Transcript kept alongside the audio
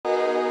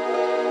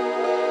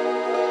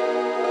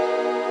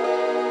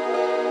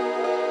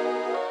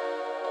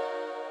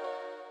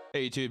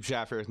YouTube,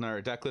 Jaffer with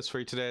another deck list for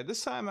you today.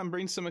 This time I'm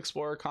bringing some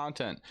Explorer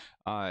content.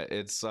 I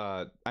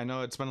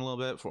know it's been a little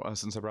bit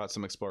since I brought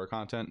some Explorer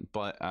content,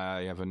 but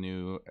I have a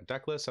new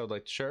deck list I would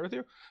like to share with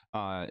you.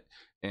 If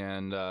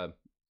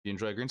you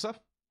enjoy green stuff,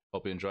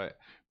 hope you enjoy it.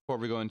 Before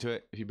we go into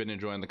it, if you've been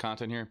enjoying the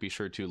content here, be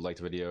sure to like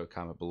the video,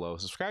 comment below,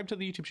 subscribe to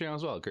the YouTube channel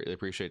as well. Greatly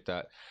appreciate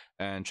that.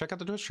 And check out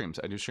the Twitch streams.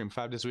 I do stream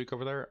 5 days a week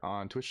over there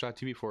on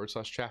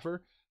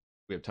twitch.tv/Jaffer.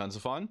 We have tons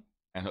of fun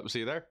and hope to see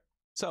you there.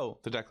 So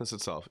the deck list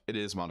itself, it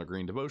is mono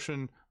green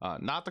devotion,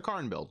 not the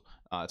Karn build.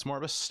 It's more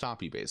of a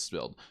Stompy based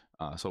build.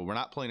 So we're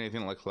not playing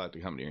anything like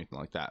Collective Company or anything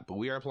like that, but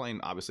we are playing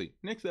obviously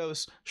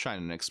Nykthos,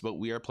 Shine Nyx, but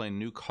we are playing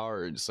new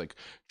cards like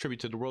Tribute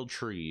to the World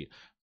Tree,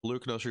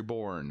 Polukranos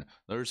Reborn.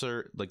 Those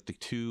are like the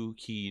two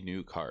key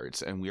new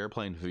cards, and we are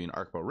playing Vivien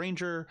Arkbow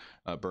Ranger,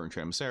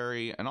 Burning-Tree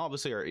Emissary, and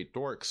obviously our 8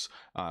 dorks.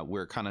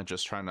 We're kind of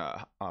just trying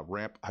to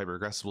ramp hyper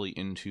aggressively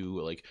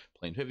into like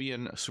playing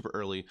Vivien super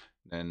early,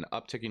 and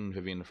upticking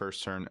Vivien the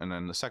first turn, and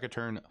then the second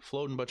turn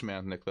floating a bunch of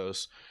mana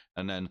Nykthos,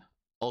 and then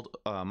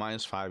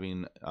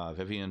 -5ing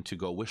Vivien to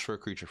go wish for a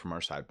creature from our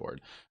sideboard,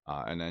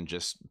 and then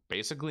just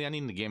basically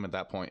ending the game at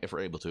that point if we're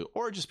able to,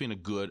 or just being a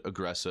good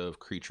aggressive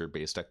creature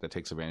based deck that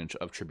takes advantage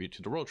of Tribute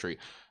to the World Tree.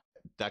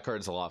 That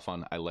card is a lot of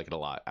fun. I like it a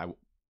lot.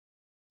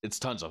 It's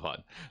tons of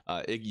fun.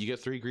 You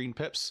get 3 green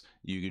pips,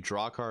 you can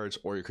draw cards,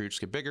 or your creatures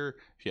get bigger.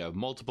 If you have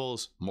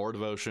multiples, more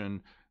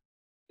devotion.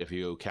 If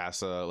you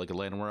cast like a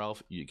Llanowar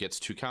Elf, you gets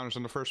 2 counters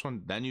on the first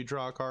one, then you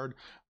draw a card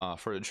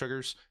for the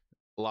triggers.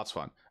 Lots of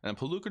fun. And then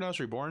Polukranos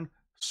Reborn,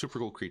 super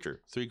cool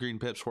creature. 3 green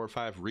pips,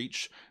 4/5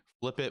 reach.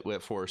 Flip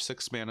it for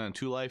 6 mana and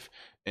 2 life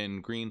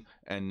in green,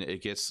 and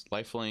it gets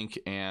lifelink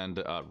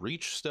and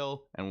reach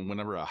still. And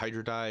whenever a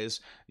Hydra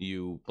dies,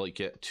 you like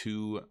get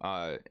 2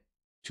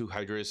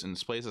 Hydras in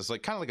its place. It's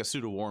like kind of like a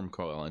pseudo Worm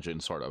Coil engine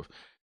sort of,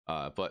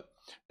 but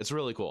it's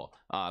really cool.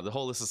 The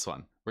whole list is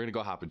fun. We're gonna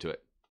go hop into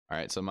it. All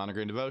right, so mono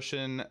green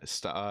devotion, like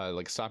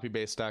Stompy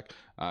based deck.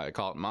 I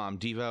call it Mom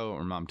Devo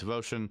or Mom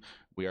Devotion.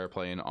 We are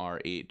playing our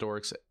 8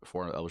 dorks,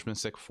 4 Elvish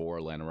Mystic, 4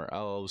 Llanowar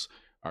Elves,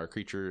 our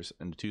creatures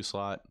in the 2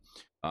 slot.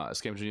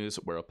 Scavenging Ooze,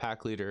 Werewolf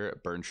Pack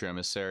Leader, Burning-Tree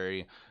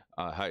Emissary,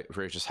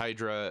 Voracious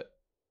Hydra.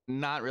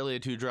 Not really a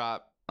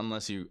 2-drop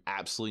unless you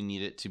absolutely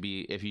need it to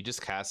be. If you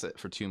just cast it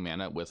for 2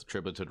 mana with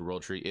Tribute to the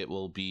World Tree, it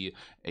will be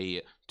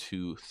a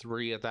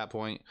 2/3 at that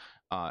point.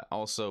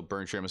 Also,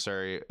 Burning-Tree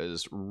Emissary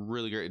is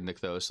really great in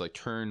Nykthos. Like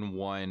turn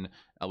 1,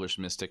 Elvish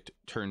Mystic,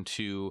 turn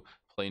 2,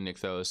 play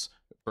Nykthos,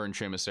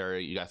 Burning-Tree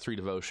Emissary. You got 3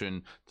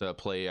 devotion to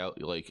play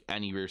out like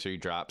any of your 3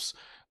 drops.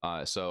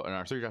 So in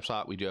our 3-drop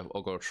slot, we do have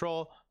Ogre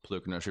Troll,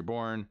 Polukranos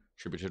Reborn,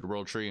 Tribute to the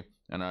World Tree,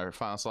 and our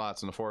final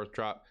slots in the 4th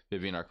drop,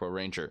 Vivien Arkbow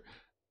Ranger.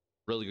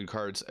 Really good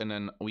cards. And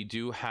then we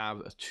do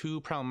have 2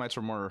 Primal Mights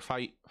for more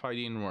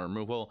fighting, more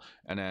removal,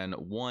 and then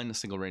 1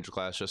 single ranger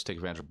class just to take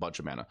advantage of a bunch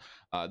of mana.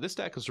 This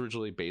deck was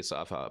originally based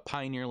off a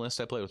Pioneer list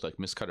I played with like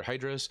Mistcutter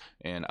Hydras,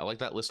 and I like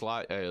that list a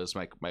lot. It was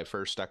my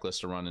first deck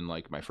list to run in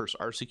like my first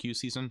RCQ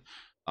season,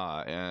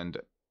 and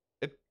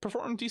it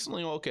performed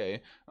decently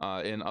okay.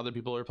 And other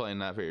people are playing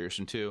that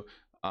variation too.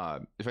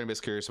 If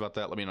anybody's curious about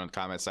that, let me know in the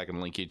comments. I can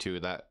link you to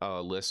that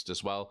list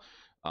as well.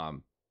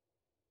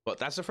 But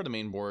that's it for the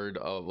main board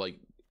of like.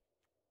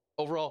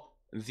 Overall,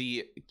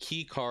 the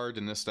key card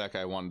in this deck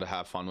I wanted to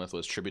have fun with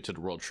was Tribute to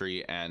the World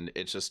Tree, and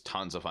it's just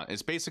tons of fun.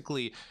 It's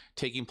basically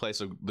taking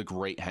place of the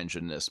Great Henge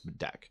in this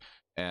deck,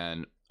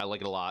 and I like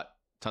it a lot.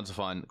 Tons of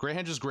fun. Great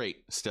Henge is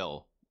great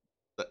still,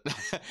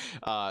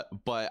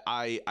 but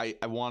I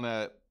want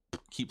to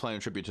keep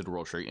playing Tribute to the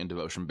World Tree in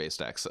devotion based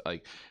decks.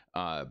 Like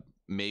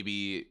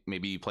maybe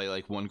play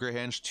like 1 Great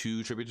Henge,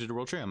 2 Tribute to the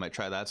World Tree. I might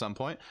try that at some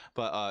point.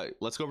 But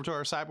let's go over to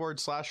our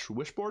sideboard /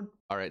 wish board.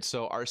 All right,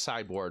 so our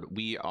sideboard,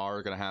 we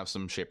are gonna have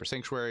some Shaper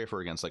Sanctuary for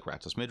against like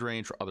Rakdos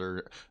midrange or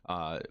other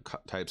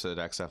types of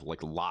decks that have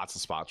like lots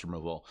of spots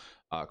removal.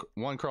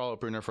 1 Crawl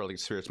Opener for like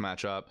Spirits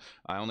matchup.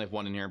 I only have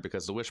 1 in here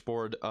because the wish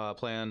board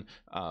plan,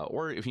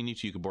 or if you need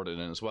to, you can board it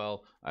in as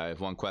well. I have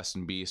 1 Quest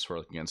and Beast for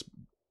like, against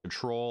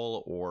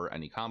control or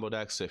any combo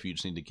decks. If you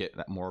just need to get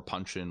that more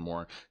punch in,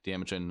 more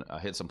damage in,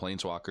 hit some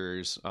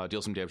planeswalkers,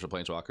 deal some damage to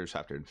planeswalkers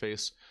after in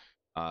face.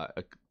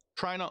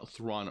 Trying out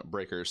Thrun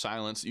Breaker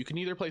Silence. You can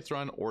either play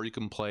Thrun or you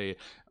can play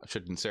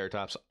Shifting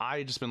Ceratops.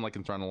 I just been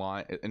liking Thrun a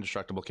lot.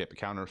 Indestructible, can't be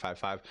counter,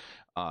 5/5.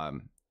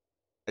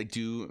 I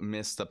do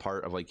miss the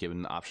part of like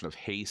giving the option of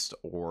haste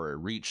or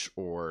reach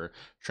or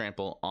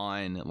trample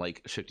on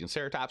like Shifting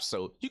Ceratops.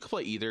 So you could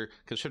play either,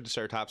 because Shifting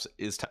Ceratops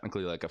is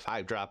technically like a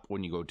 5-drop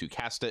when you go to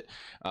cast it.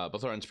 But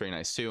Thrun's very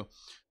nice too.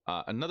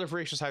 Another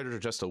Voracious Hydra,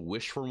 just a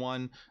wish for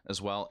 1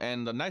 as well.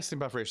 And the nice thing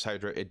about Voracious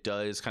Hydra, it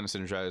does kind of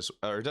synergize,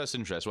 or it does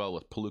synergize well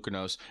with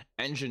Polukranos,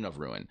 Engine of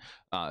Ruin.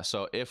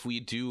 So if we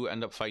do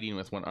end up fighting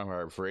with one of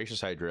our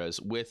Voracious Hydras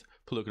with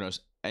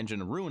Polukranos,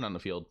 Engine of Ruin on the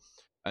field,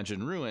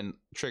 Engine Ruin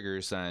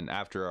triggers then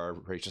after our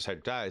Voracious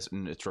Hydra dies,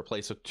 and it's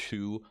replaced with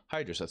 2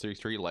 Hydras, a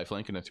 3/3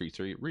 lifelink and a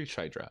 3/3 reach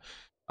Hydra.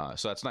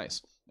 So that's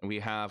nice. And we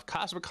have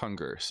Cosmic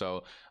Hunger.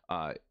 So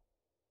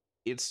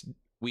it's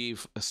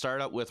we've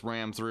started out with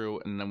Ram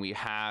Through, and then we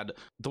had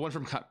the one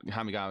from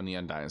Kamigawa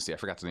Neon Dynasty. I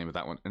forgot the name of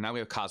that one. And now we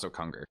have Castle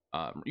Garenbrig.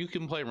 You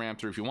can play Ram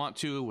Through if you want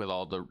to with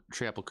all the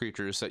trample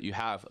creatures that you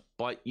have,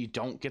 but you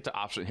don't get the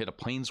option to hit a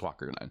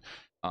Planeswalker then.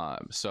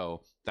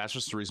 So that's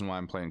just the reason why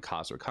I'm playing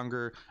Castle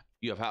Garenbrig.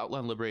 You have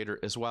Outland Liberator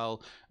as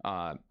well.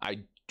 I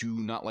do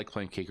not like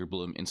playing Caker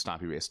Bloom in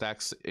Stompy based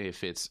decks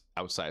if it's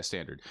outside of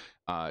standard.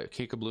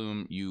 Caker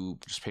Bloom, you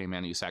just pay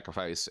mana, you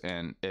sacrifice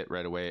and it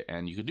right away,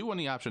 and you can do one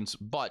of the options,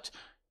 but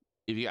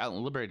if you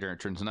Outland Liberator and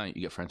turns night,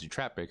 you get Frenzy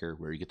Trapbreaker,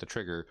 where you get the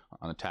trigger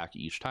on attack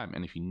each time.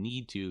 And if you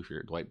need to, if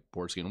your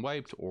board's getting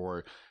wiped,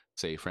 or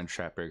say Frenzy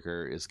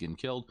Trapbreaker is getting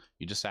killed,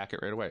 you just sack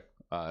it right away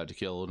to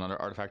kill another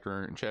artifact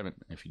or enchantment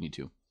if you need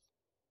to.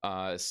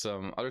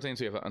 Some other things,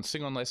 we have on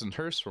Single Unlicensed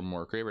Hearse for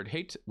more Graveyard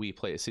Hate. We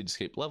play a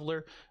Seedscape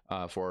Leveler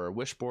for a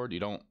wish board. You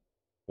don't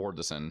board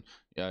this in,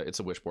 it's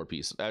a wish board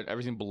piece.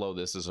 Everything below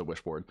this is a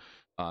wish board.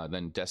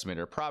 Then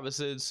Decimator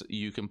Provinces,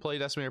 you can play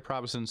Decimator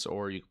Provinces,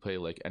 or you can play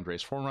like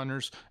Endrace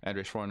Forerunners.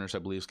 Endrace Forerunners, I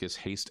believe, gives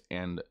haste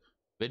and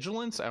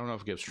vigilance. I don't know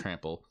if it gives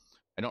trample.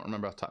 I don't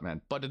remember off the top of my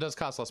head, but it does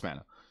cost less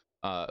mana.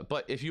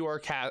 But if you are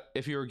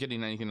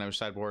getting anything on your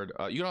sideboard,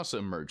 you can also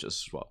emerge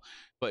this as well.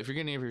 But if you're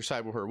getting your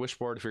sideboard or wish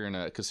board, if you're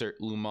gonna consider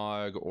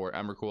Lumog or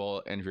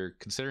Emrakul, and if you're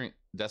considering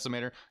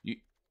Decimator,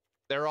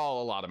 they're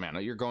all a lot of mana.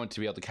 You're going to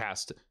be able to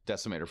cast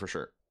Decimator for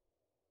sure.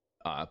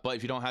 But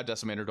if you don't have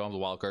Decimator, don't have the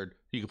wild card,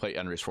 you can play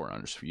Endrace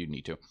Forerunners if you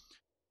need to.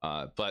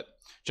 But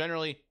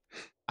generally,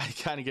 I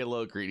kind of get a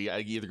little greedy.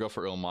 I either go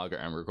for Ilmog or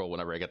Emrakul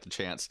whenever I get the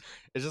chance.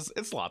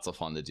 It's lots of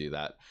fun to do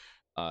that.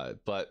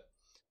 But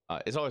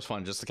it's always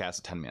fun just to cast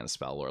a 10 mana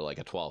spell, or like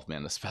a 12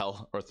 mana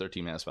spell, or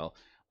 13 mana spell.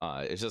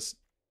 It's just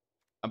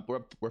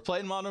we're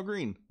playing mono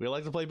green. We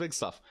like to play big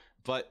stuff.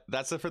 But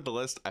that's it for the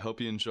list. I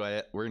hope you enjoy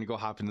it. We're gonna go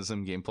hop into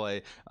some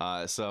gameplay.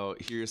 So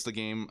here's the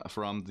game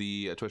from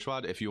the Twitch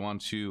VOD. If you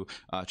want to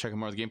check out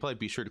more of the gameplay,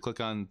 be sure to click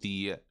on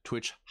the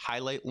Twitch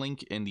highlight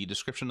link in the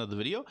description of the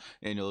video,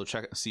 and you'll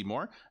see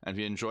more. And if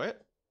you enjoy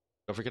it,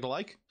 don't forget to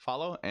like,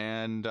 follow,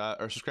 and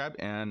or subscribe,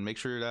 and make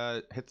sure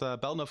to hit the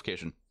bell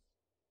notification.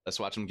 Let's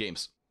watch some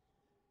games.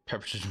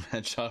 Pepperidge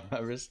Headshot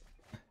members.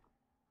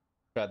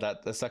 Tried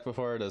this deck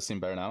before. It does seem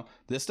better now.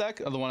 This deck,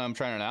 the one I'm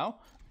trying now,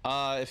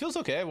 it feels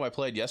okay. What I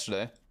played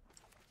yesterday.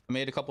 I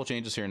made a couple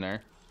changes here and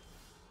there.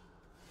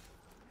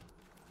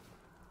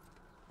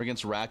 We're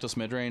against Rakdos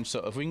midrange,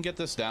 so if we can get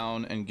this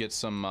down and get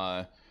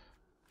some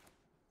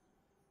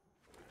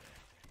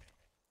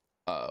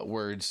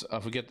words,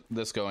 if we get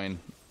this going,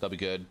 that'll be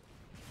good.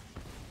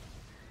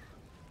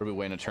 Are we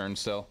waiting a turn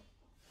still?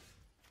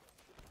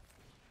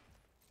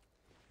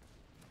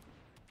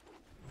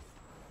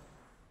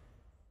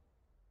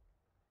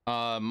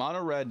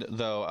 Mono red,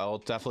 though, I'll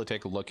definitely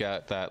take a look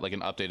at that, like an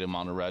updated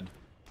mono red.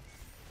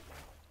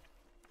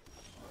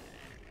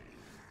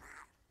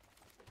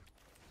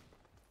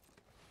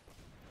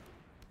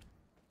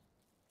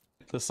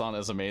 This song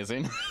is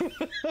amazing.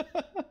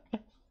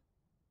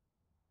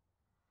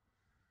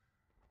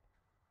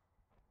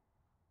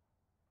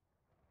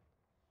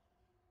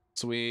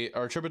 So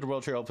our tribute to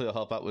World Trade hopefully will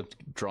help out with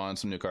drawing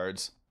some new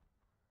cards.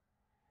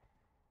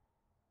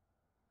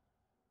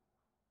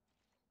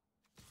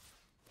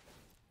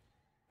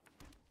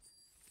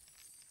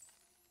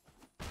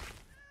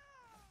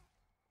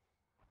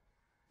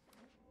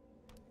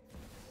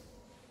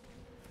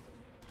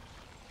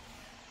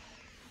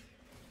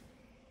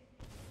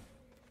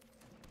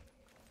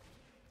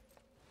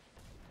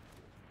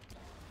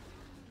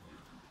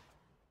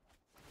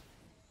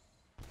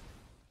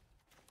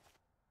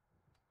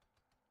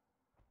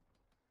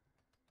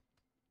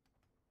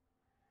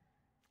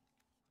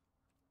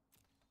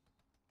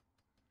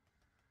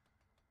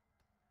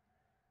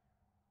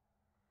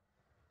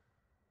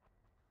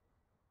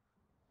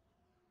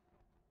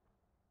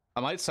 I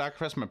might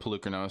sacrifice my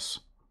Polukranos.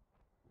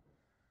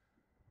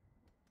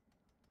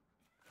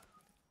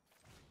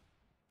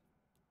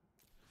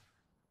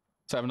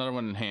 So I have another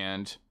one in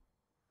hand.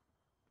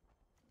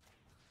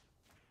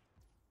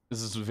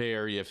 This is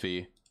very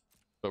iffy,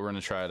 but we're gonna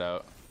try it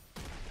out.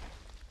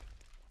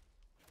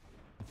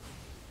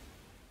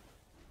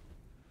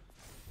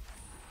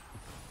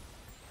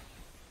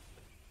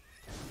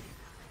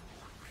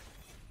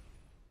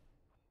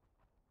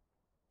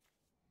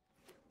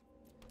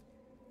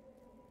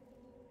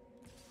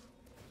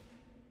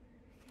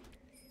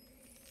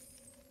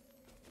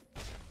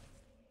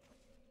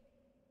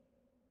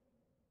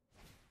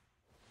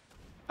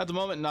 At the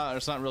moment,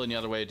 there's not really any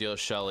other way to deal with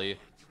Shelly.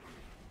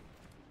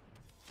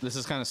 This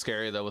is kind of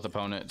scary, though, with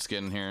opponents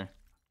getting here.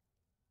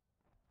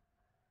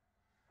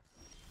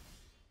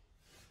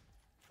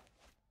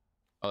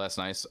 Oh, that's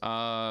nice.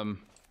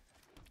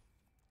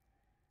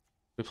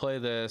 We play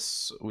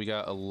this. We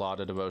got a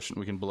lot of devotion.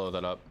 We can blow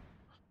that up.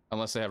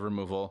 Unless they have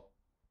removal.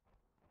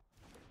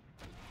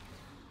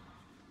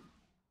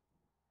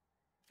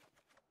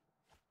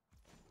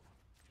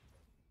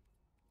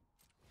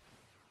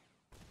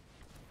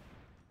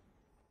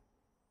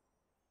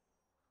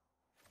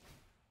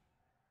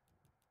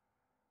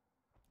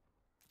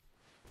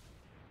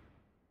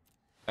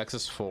 X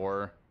is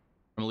 4.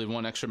 gonna leave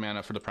 1 extra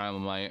mana for the Primal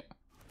Might.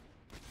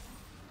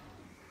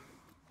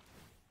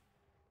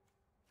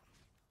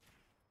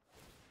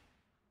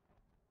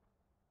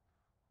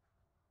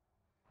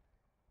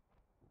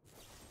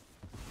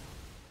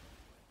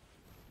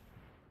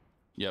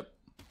 Yep.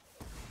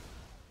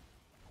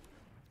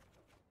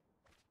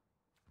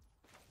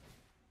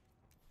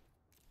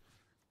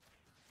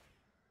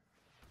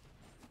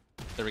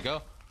 There we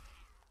go.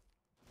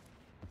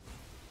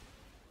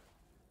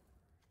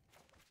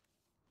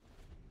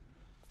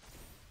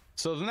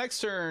 So the next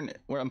turn,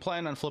 where I'm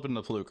planning on flipping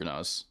the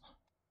Polukranos.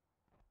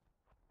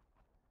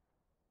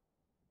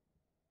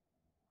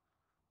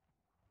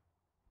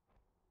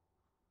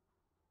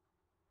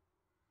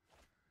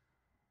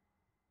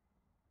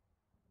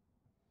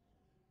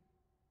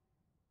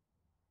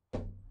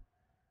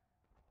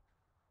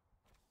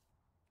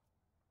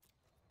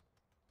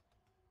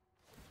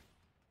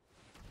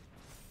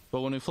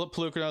 But when we flip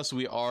Polukranos,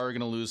 we are going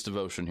to lose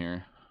Devotion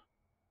here,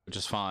 which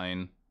is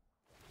fine.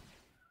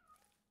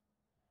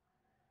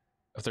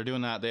 If they're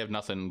doing that, they have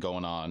nothing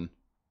going on.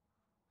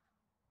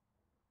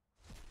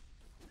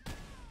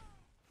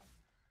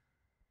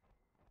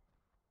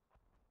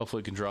 Hopefully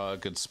we can draw a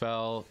good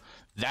spell.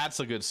 That's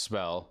a good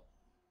spell.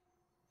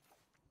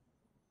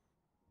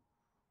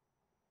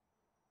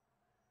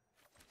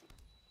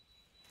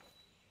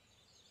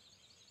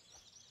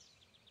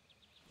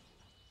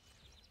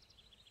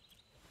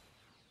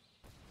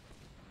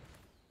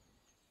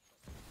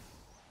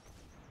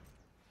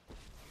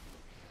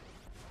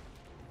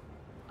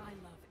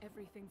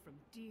 Everything from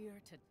deer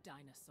to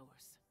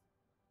dinosaurs.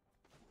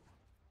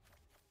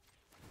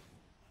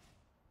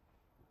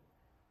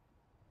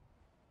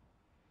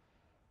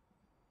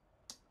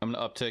 I'm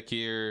gonna uptick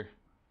here.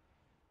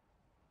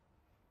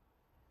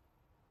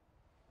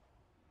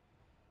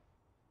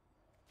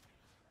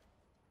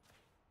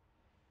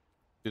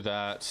 Do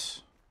that.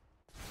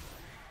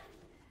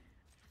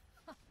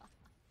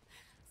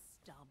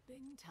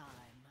 Stomping time.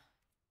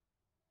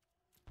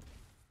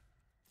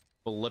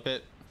 Flip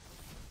it.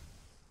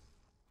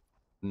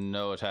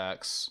 No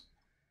attacks.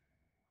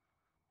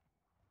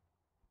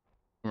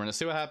 We're gonna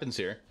see what happens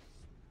here.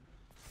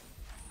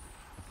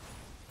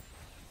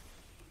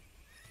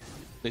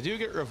 They do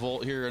get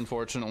Revolt here,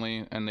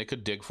 unfortunately, and they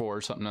could dig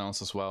for something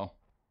else as well.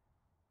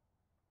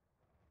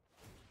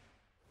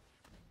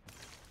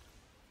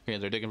 Okay,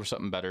 they're digging for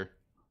something better.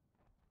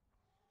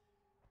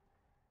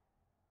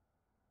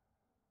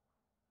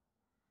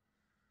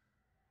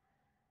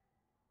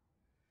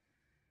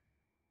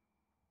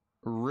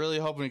 Really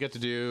hoping we get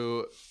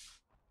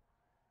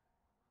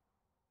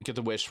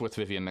the wish with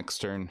Vivien next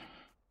turn.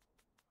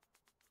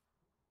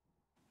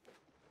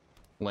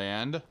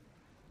 Land.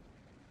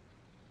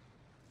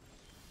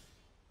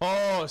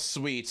 Oh,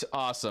 sweet.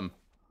 Awesome.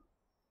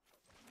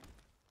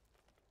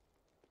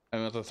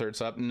 And with the third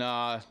sub.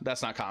 Nah,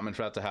 that's not common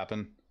for that to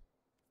happen.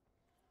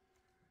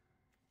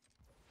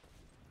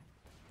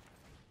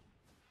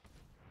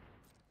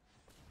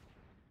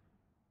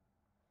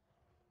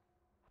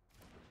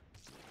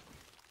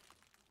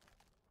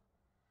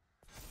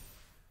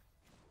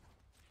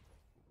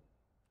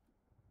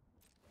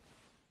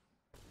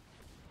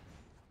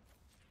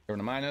 Going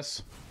to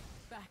minus.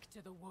 Back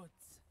to the woods.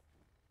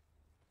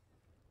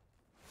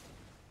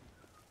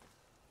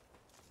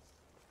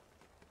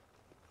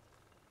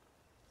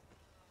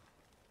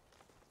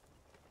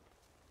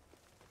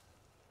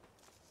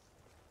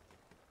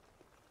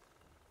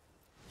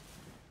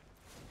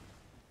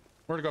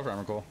 Where to go for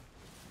Emrakul?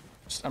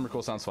 Just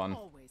Emrakul sounds fun.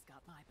 Always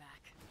got my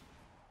back.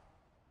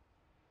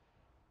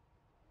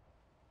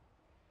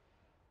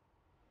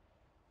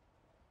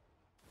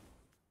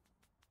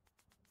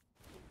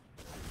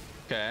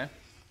 Okay.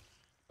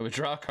 We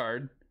draw a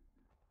card.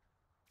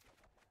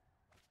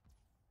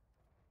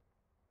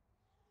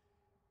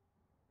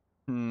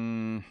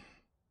 No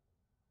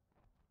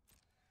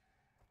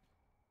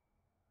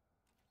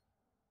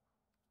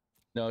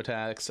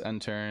attacks,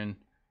 end turn.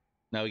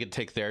 Now we get to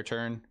take their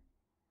turn.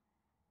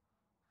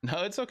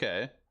 No, it's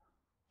okay.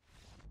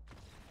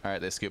 All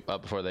right, they scoop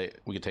up before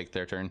we can take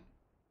their turn.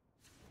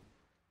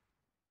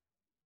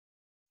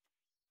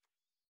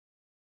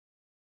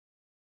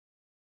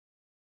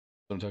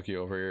 Some took you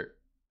over your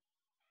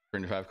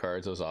 25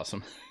 cards. That was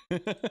awesome. All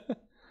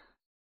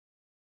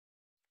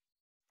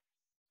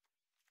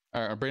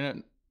right, I'm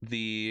bringing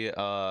the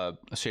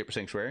Shaper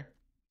Sanctuary.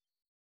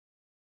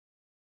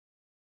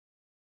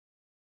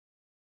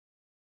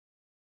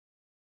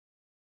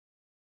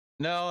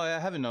 No, I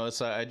haven't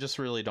noticed. I just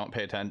really don't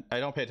pay attention. I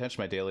don't pay attention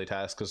to my daily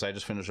tasks because I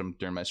just finish them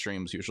during my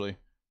streams usually.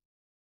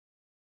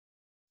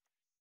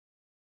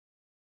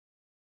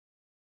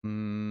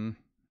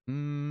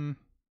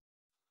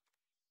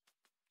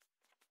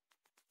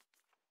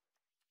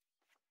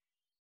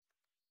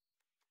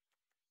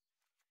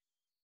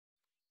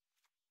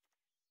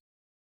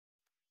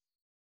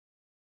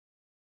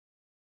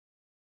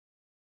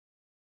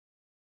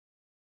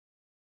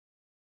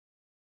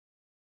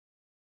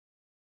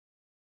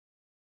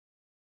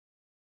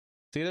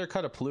 It's either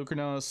cut a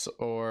Polukranos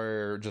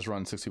or just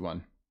run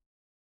 61.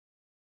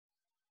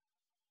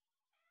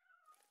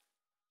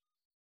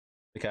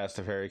 The cast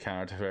a fairy,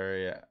 counter to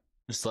fairy.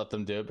 Just let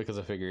them do it because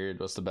I figured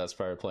what's the best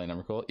part of playing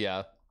Emrakul.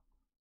 Yeah.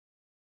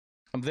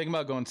 I'm thinking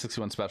about going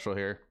 61 special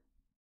here.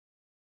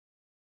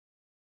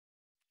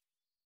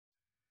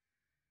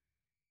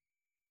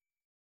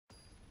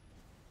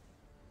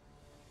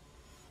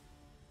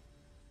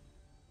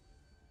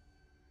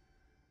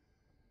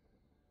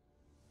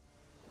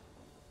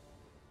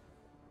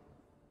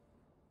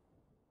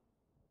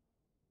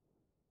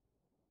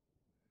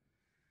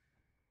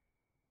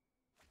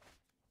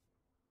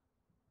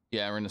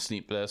 Yeah, we're gonna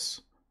sneak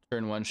this.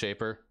 Turn 1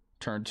 Shaper.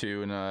 Turn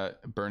 2 in a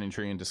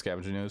Burning-Tree into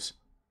Scavenging Ooze.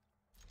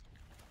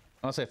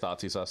 Unless I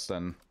thought he's us,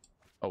 then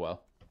oh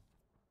well.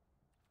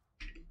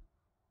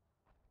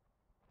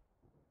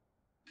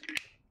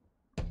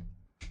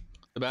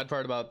 The bad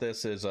part about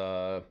this is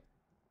yeah,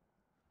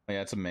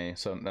 it's a May,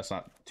 so that's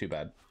not too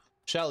bad.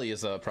 Shelly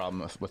is a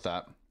problem with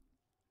that.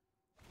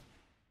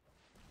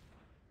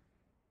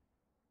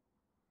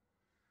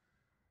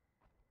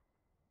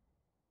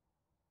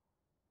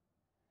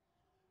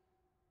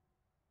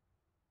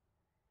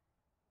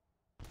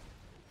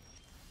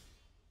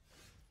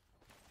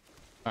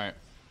 All right.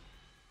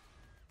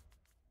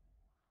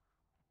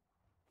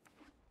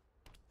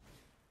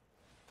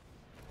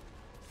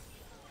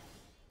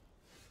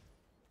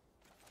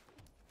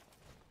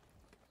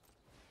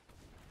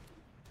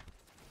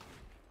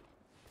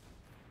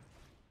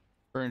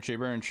 Burn-Tree,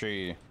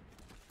 Burn-Tree.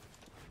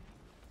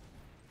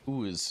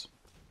 Ooze.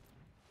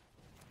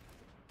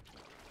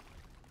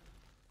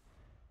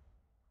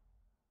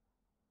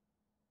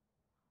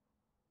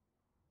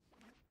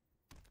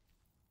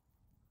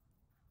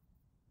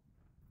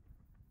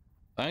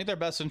 I think their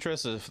best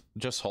interest is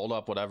just hold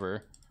up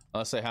whatever.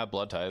 Unless they have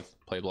Blood Tithe.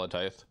 Play Blood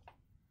Tithe.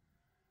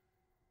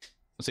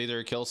 Let's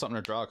either kill something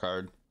or draw a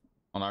card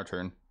on our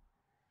turn.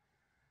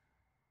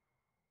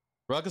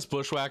 Ruckus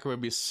Bushwhacker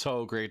would be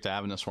so great to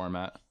have in this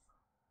format.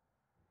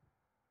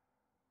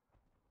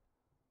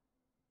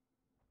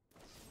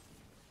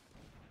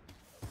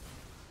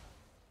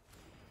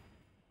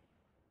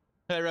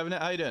 Hey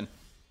Revenant, how you doing?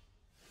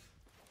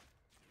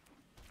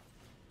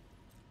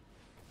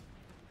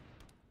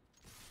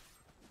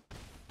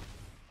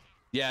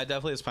 Yeah,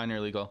 definitely is Pioneer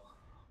legal.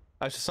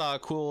 I just saw a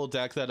cool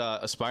deck that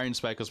Aspiring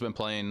Spike has been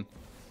playing.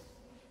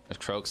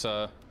 It's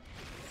Croxa.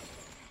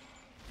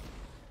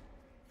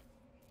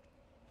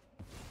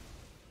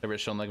 Ever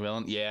shown like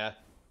villain? Yeah.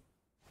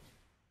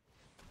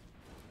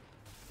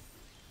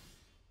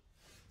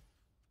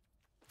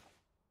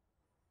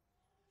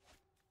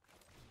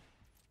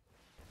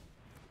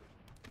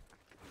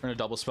 We're gonna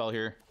double spell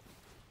here.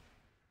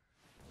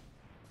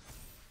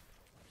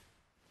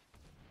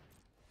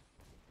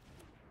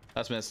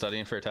 That's been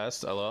studying for a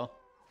test. LOL.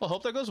 Well,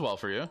 hope that goes well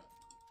for you.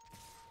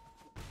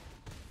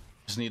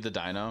 Just need the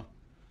dino.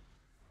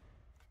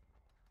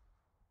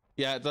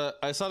 Yeah,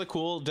 I saw the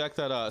cool deck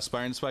that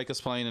Aspiring Spike is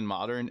playing in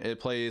Modern.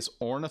 It plays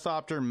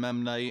Ornithopter,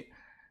 Memnite,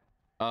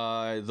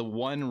 the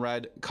 1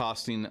 red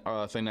costing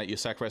thing that you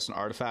sacrifice an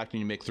artifact and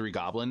you make 3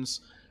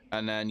 goblins.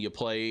 And then you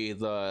play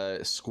the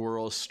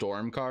Squirrel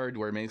Storm card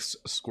where it makes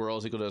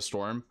squirrels equal to a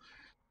storm.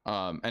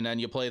 And then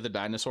you play the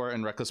dinosaur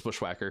and Reckless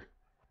Bushwhacker.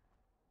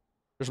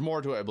 There's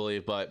more to it, I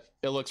believe, but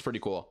it looks pretty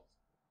cool.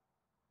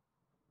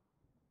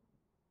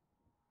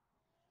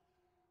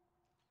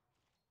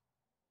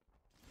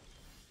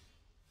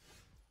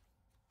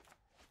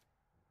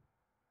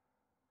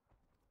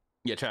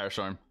 Yeah,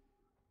 Chatter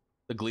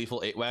the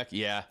Gleeful 8-Whack,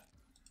 yeah.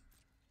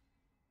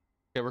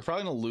 Okay, we're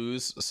probably gonna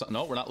lose.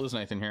 No, we're not losing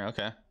anything here.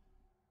 Okay.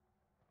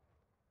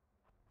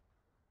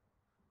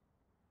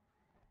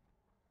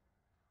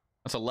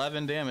 That's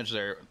 11 damage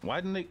there. Why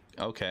didn't they?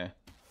 Okay.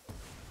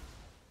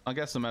 I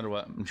guess no matter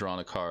what, I'm drawing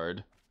a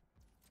card.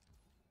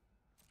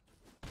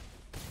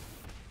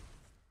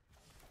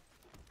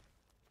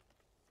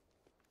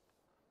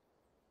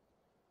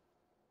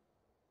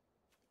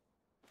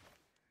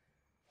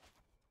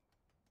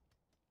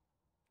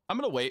 I'm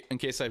gonna wait in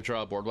case I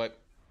draw a board wipe.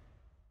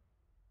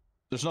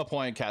 There's no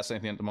point in casting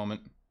anything at the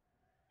moment.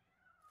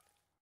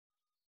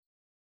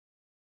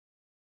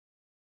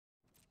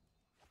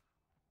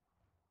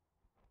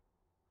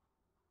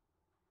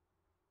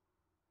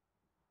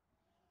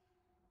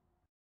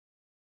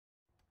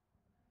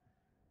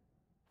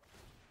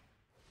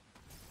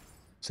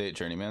 Say it,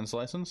 Journeyman's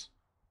License.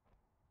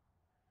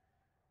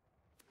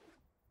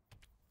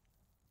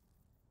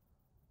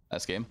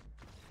 That's game.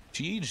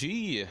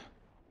 GG.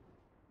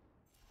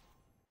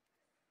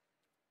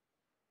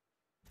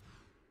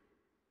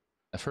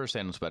 The first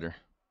hand was better.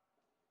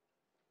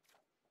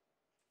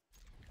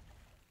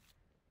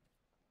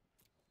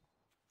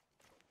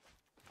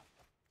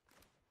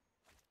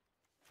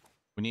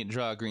 We need to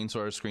draw a green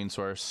source,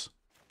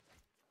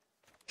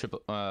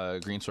 triple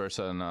green source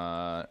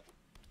on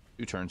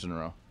 2 turns in a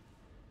row.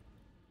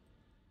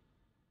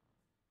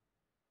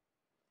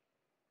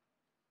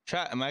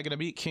 Chat, am I gonna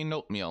beat King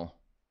Oatmeal?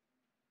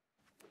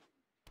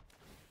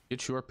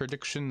 Get your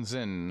predictions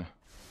in.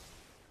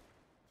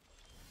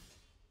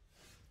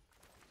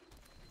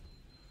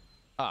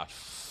 Ah,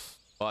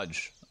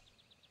 fudge.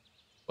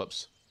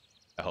 Whoops.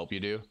 I hope you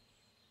do.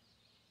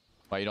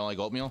 Why, you don't like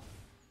oatmeal?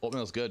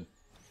 Oatmeal's good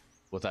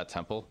with that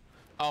temple.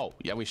 Oh,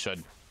 yeah, we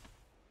should.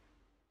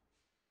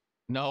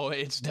 No,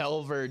 it's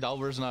Delver.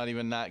 Delver's not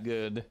even that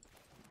good.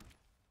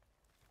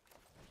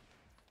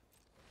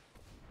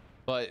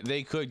 But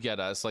they could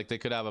get us. Like, they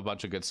could have a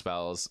bunch of good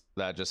spells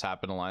that just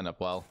happen to line up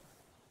well.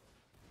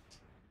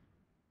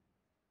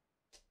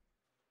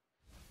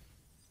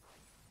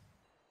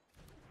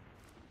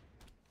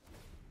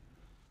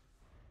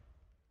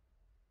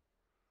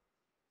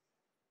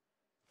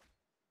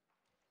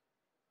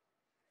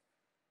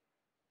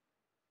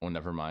 Oh,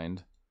 never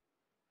mind.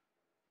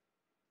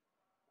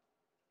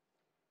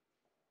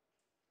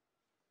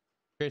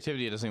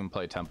 Creativity doesn't even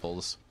play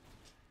temples.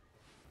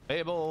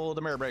 Fable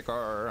the Mirror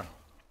Breaker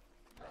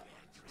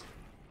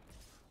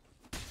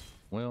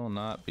will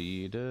not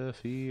be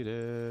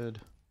defeated.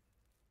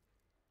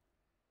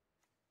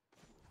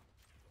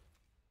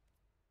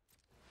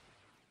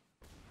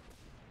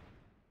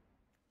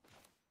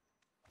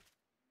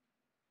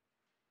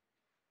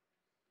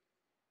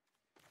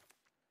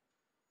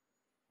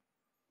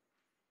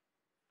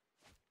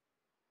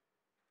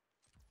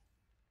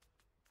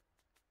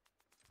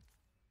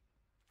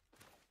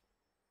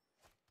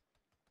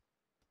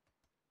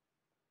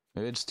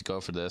 Maybe just go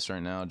for this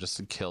right now, just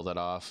to kill that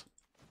off.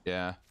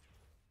 Yeah.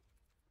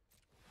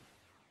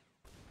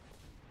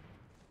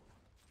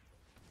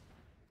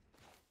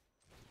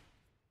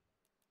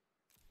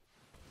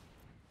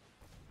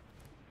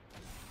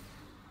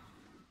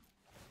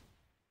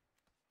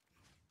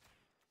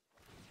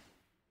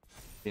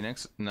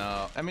 Phoenix?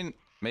 No, I mean,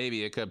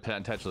 maybe it could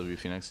potentially be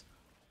Phoenix.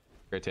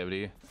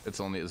 Creativity. It's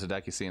a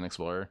deck you see in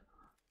Explorer.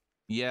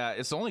 Yeah,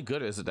 it's only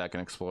good as a deck in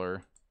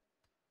Explorer.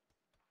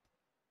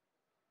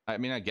 I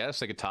mean, I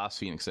guess I could toss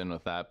Phoenix in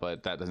with that,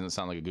 but that doesn't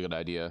sound like a good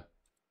idea.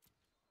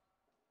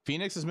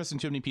 Phoenix is missing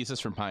too many pieces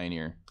from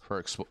Pioneer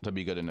for to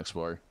be good in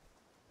Explorer.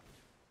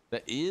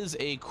 That is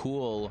a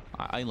cool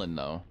island,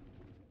 though.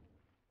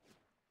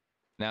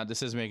 Now,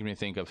 this is making me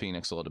think of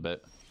Phoenix a little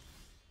bit.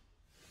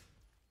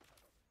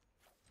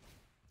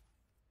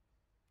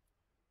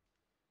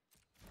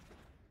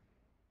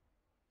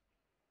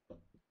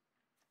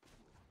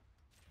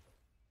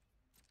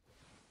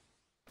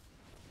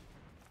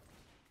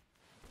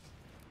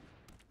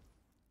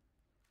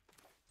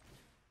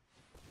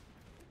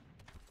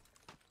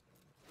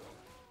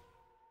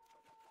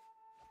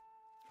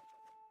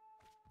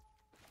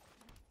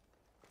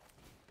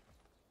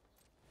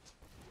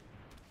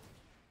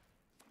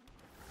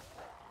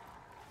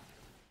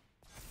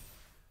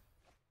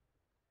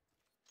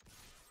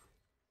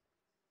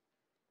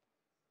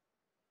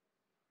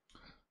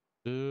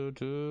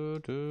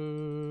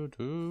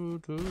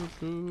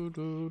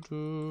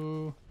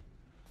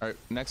 All right,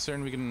 next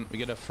turn we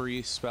get a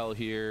free spell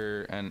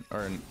here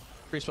or a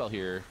free spell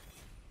here.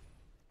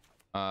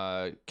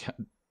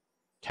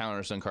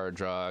 Counters and card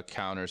draw,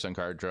 counters and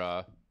card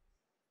draw.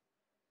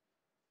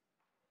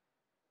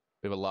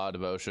 We have a lot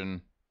of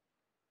devotion.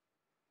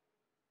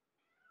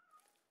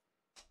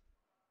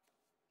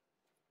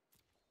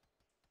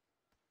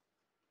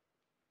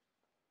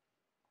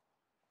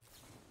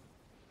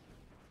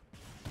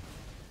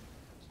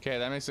 Okay,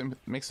 that makes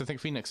me think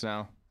Phoenix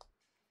now.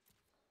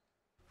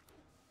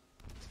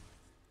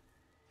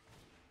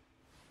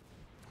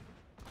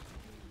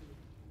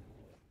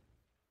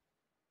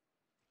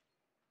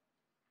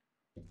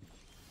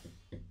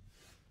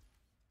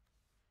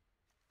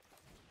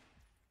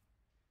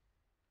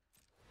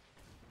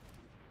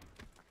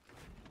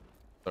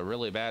 A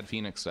really bad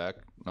Phoenix deck.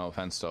 No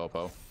offense to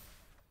Oppo.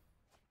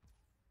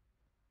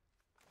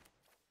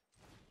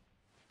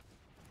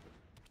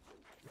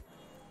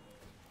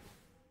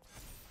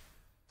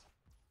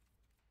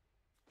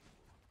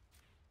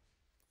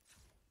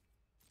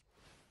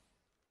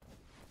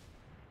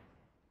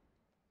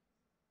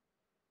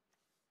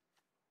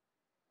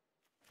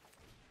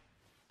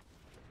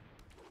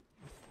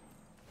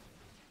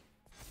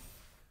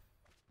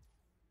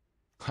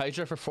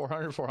 Hydra for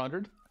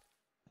 400.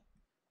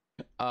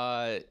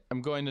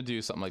 I'm going to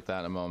do something like that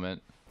in a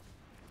moment.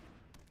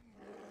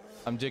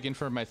 I'm digging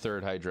for my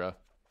third Hydra.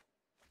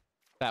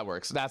 That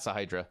works. That's a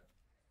Hydra.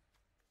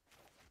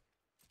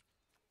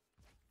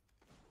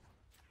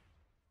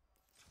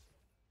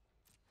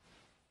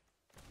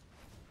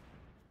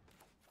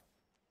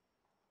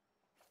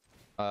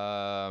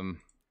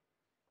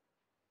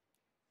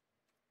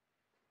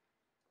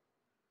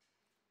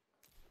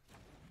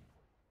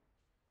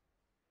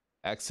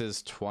 X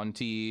is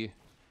 20.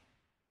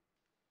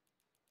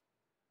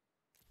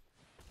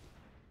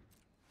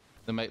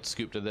 They might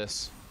scoop to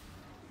this.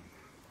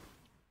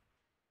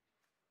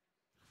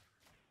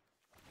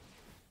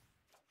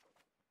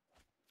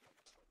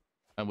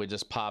 And we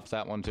just pop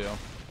that one too.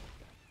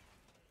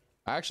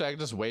 Actually, I can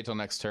just wait till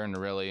next turn to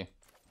really.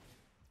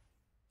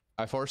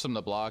 I force them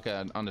to block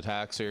on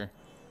attacks here.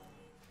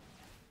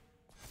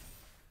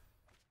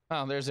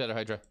 Oh, there's the other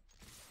Hydra.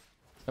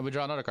 And we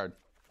draw another card.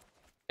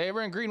 Hey,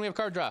 we're in green, we have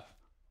card draw.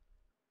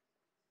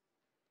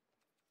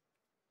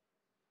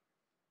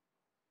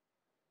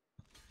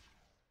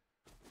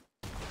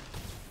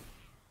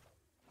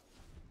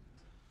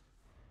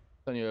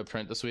 Send you a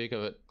print this week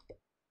of it.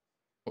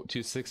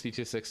 260,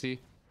 260.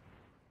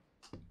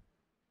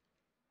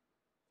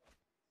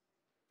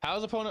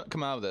 How's opponent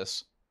come out of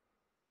this?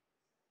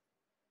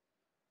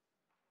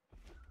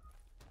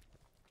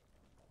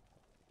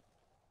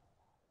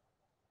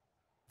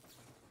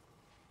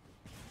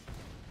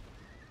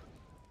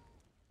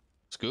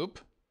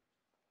 Scoop?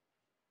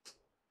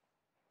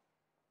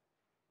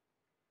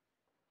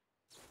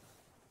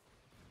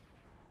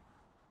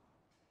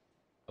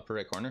 Upper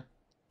right corner.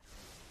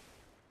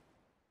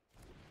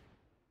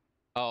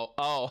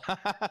 Oh,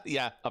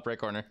 yeah, upper right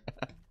corner.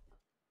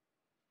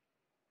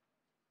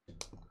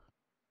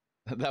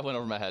 That went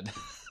over my head.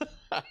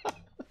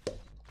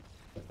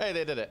 Hey,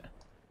 they did it.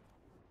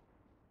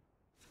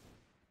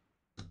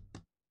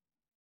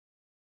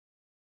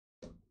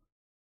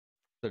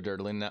 They're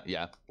dirtling now.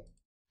 Yeah.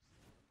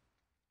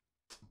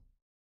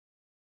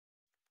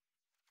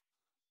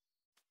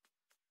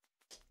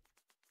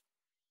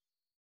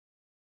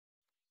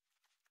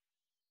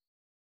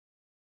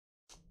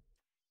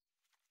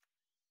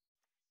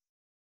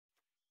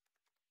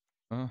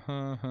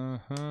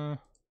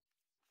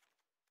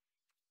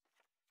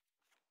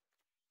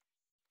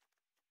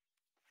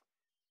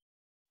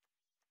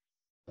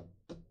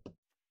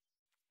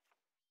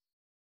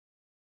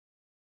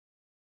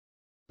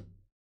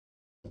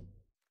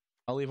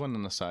 I'll leave one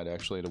on the side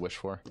actually to wish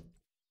for.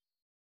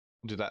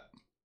 Do that.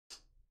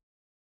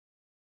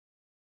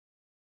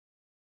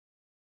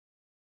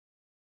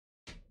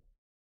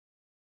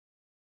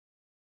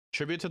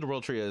 Tribute to the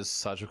World Tree is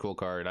such a cool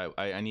card.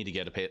 I need to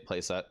get a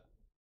play set.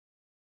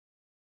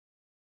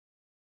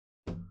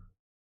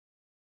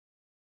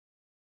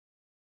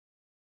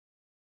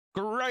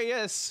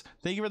 Grayus!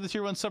 Thank you for the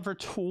tier 1 sub for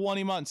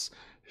 20 months.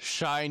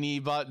 Shiny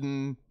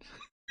button.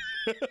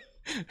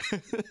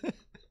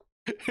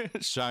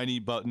 Shiny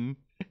button.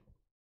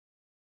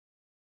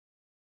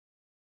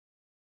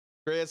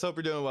 Grayus, hope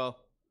you're doing well.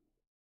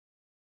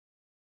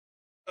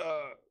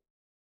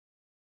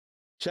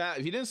 Chat,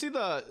 if you didn't see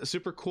the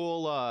super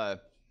cool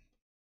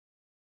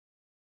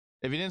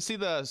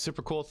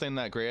thing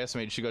that Grayus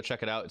made, you should go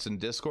check it out. It's in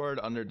Discord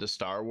under the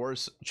Star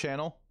Wars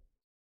channel.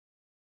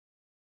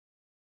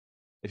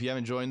 If you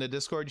haven't joined the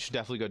Discord, you should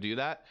definitely go do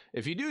that.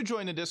 If you do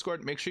join the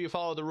Discord, make sure you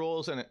follow the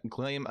rules and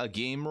claim a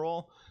game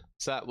role,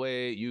 so that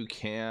way you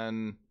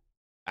can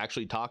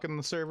actually talk in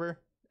the server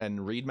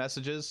and read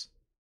messages.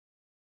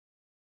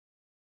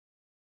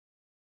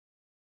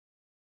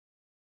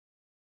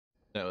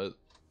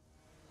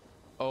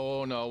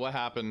 Oh no, what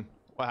happened?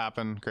 What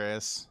happened,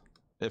 Grace?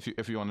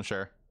 If you want to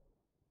share.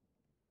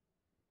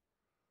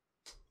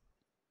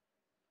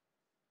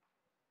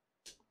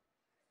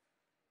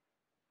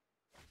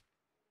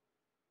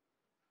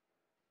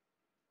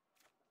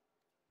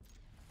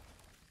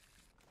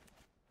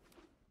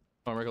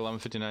 Homework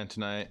 11:59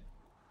 tonight.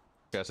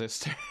 Guess I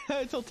stay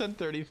until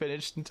 10:30,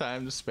 finished in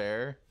time to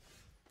spare.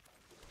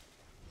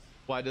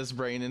 Why does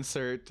brain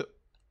insist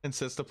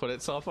to put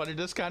itself under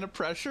this kind of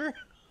pressure?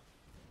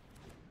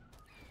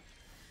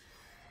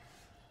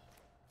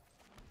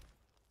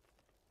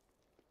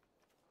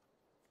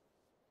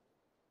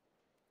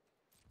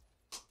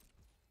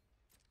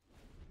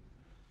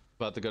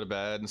 About to go to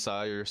bed and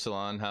saw your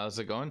salon. How's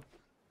it going?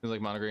 Seems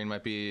like Mono Green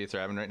might be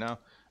thriving right now.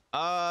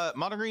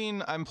 Mono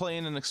Green, I'm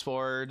playing an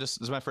Explorer. This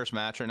is my first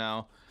match right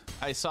now.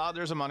 I saw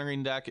there's a Mono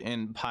Green deck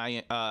in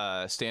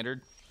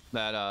Standard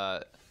that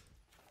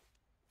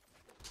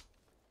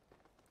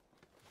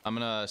I'm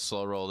gonna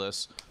slow roll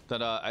this.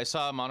 That I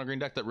saw a Mono Green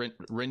deck that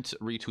Rint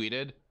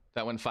retweeted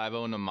that went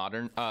 5-0 in the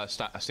Modern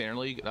Standard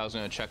League that I was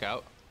gonna check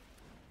out.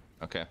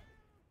 Okay,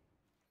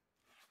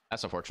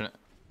 that's unfortunate.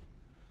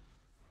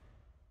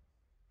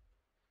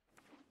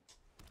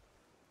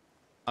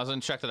 I was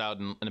gonna check that out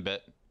in a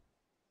bit.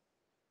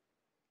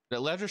 The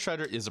Ledger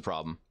Shredder is a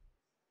problem.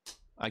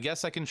 I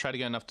guess I can try to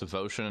get enough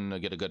devotion to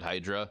get a good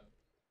Hydra.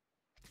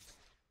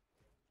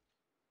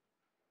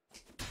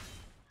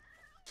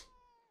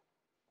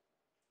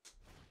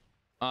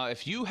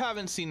 If you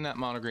haven't seen that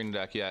Mono Green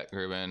deck yet,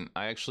 Ruben,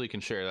 I actually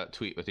can share that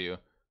tweet with you.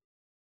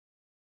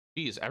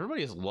 Jeez,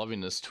 everybody is loving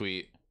this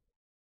tweet.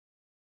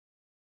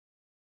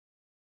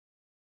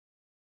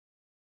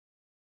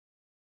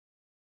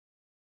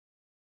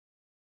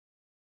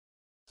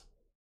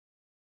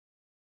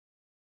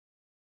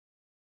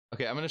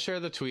 Okay, I'm gonna share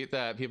the tweet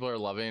that people are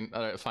loving,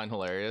 find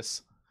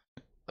hilarious.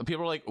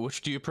 People are like,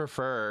 which do you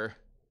prefer?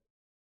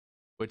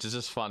 Which is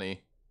just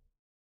funny.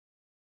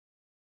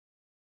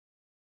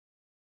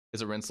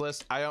 Is it rinse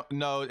list? I don't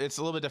know. It's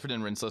a little bit different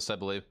than rinse list, I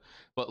believe.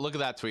 But look at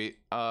that tweet.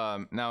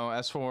 Now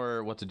as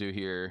for what to do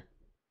here,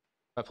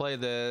 if I play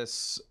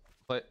this,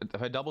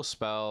 if I double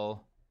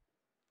spell,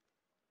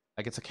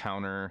 I get a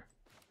counter.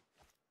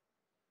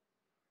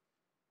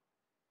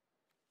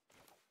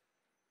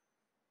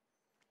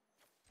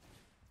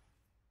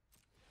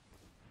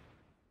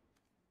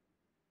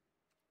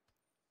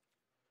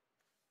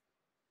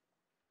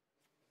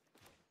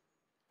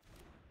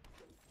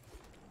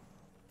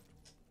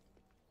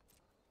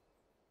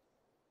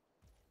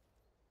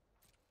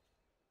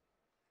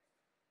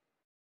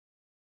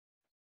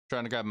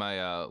 Trying to grab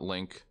my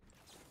link.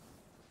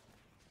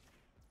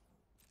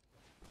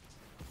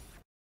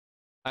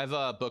 I have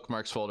a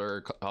bookmarks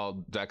folder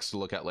called decks to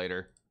look at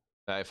later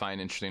that I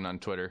find interesting on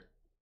Twitter.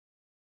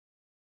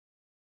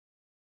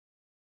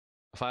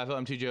 5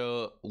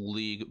 MTG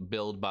League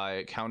build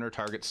by counter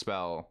target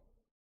spell.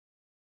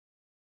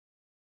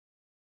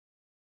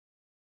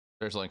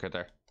 There's a link right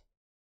there.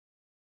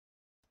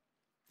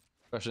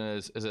 Question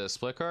is it a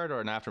split card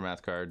or an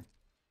aftermath card?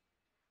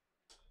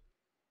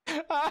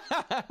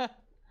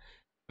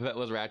 That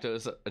was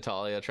Rakdos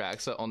Italia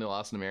tracks only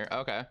lost in the mirror.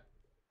 Okay.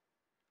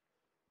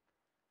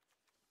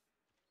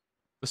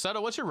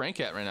 Boseiju, what's your rank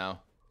at right now?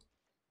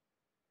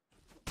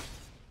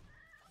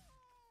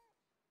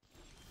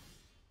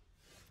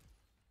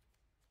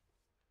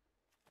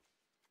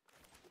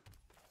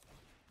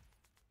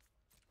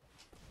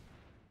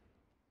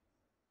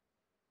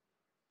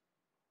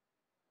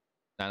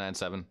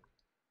 $997.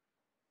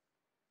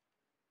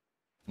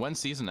 When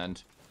season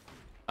end?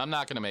 I'm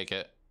not gonna make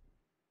it.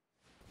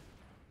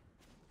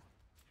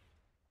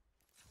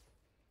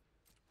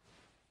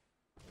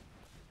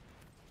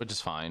 Which is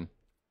fine.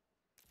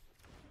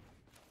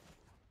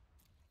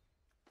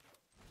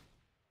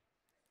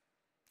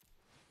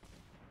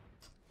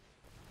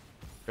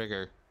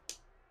 Trigger.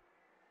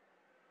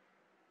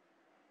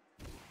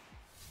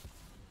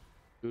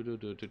 Do do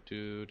do do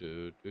do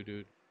do do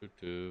do do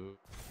do.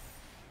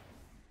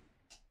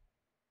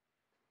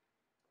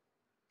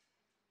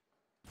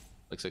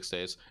 Like 6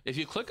 days. If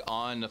you click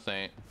on the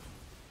thing,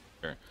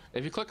 sure.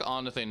 If you click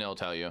on the thing, it'll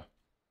tell you.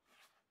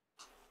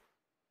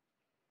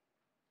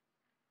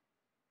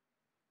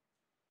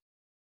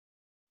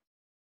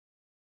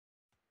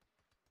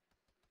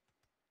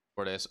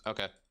 Four days.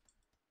 Okay.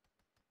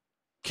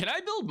 Can I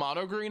build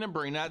mono green and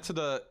bring that to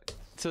the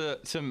to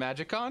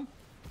MagicCon?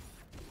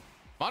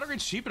 Mono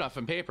green's cheap enough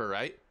in paper,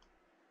 right?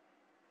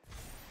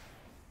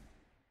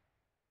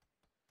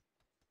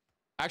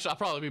 Actually, I'll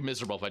probably be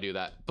miserable if I do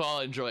that, but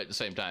I'll enjoy it at the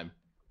same time.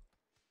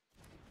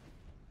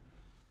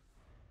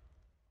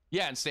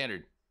 Yeah, and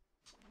standard.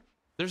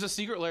 There's a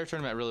secret lair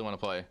tournament I really want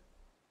to play.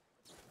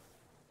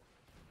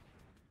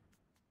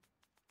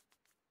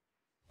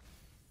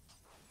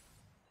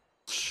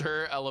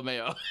 Sure,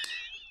 LMAO.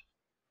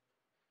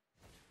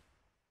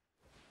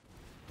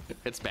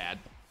 It's bad.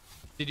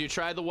 Did you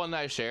try the one that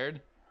I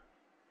shared?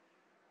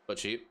 But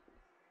cheap.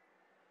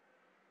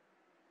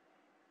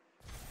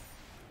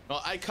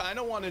 Well, I kind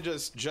of want to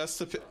just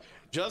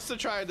to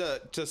try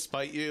to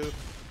spite you,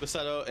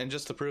 Boseiju, and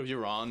just to prove you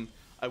wrong.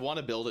 I want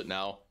to build it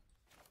now.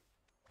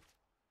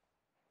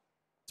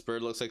 This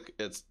bird looks like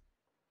it's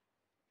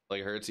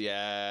like it hurts.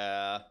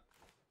 Yeah.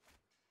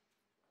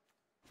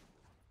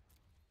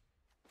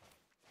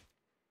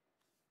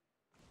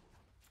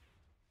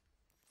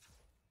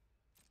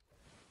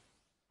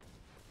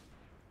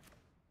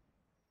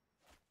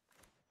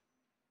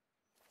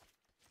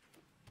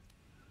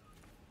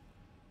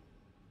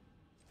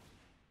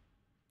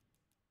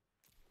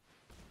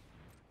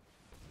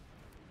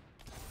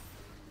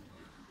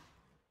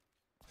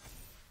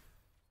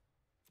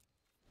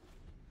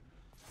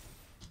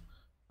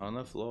 On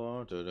the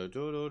floor. The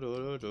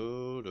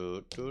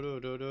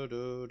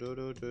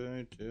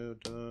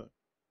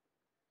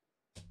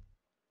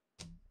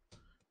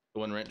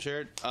one Rent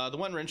shared? The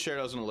one Rent shared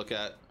I was gonna look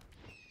at.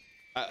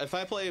 If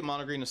I play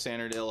mono green to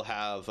standard, it'll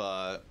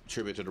have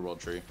Tribute to the World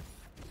Tree.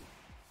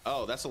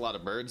 Oh, that's a lot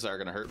of birds that are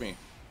gonna hurt me.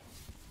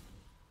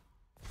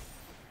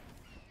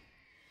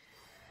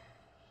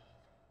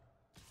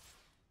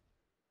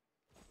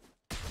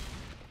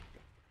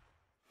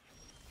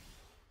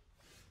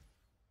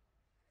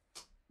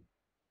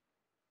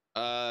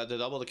 To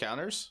double the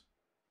counters.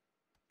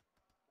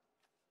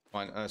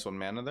 Minus 1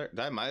 mana there. Did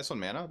I have minus 1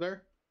 mana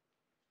there?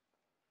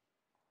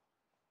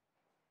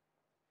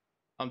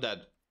 I'm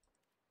dead.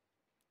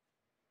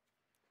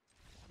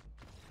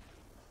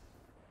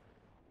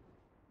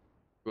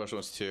 Question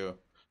was 2.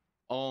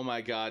 Oh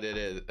my god, it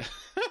is.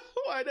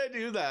 Why did I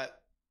do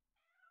that?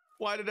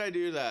 Why did I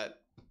do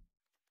that?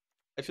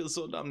 I feel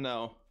so dumb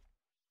now.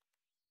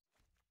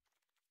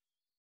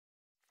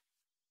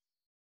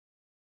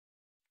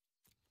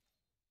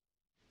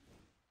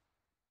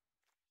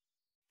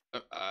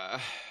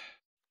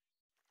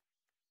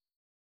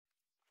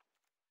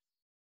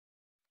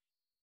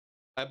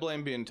 I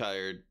blame being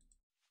tired.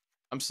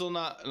 I'm still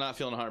not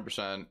feeling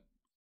 100%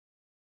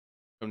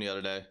 from the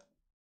other day.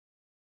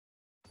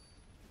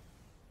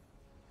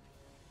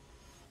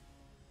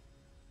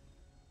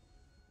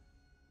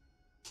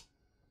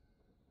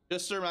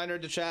 Just a reminder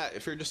to chat,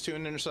 if you're just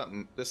tuning in or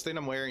something, this thing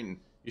I'm wearing,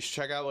 you should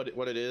check out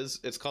what it is.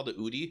 It's called the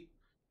Udi.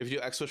 If you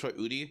do X-Switch by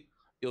Udi,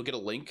 you'll get a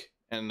link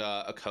and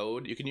a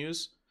code you can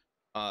use.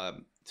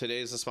 Today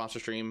is a sponsor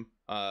stream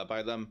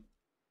by them.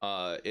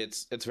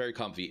 It's very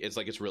comfy.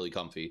 It's really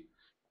comfy.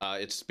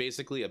 It's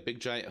basically a big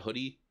giant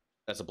hoodie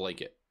that's a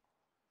blanket.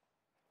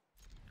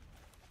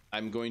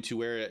 I'm going to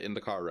wear it in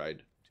the car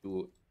ride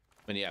to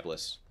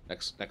Minneapolis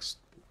next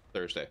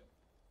Thursday.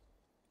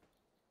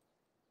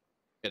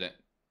 In it.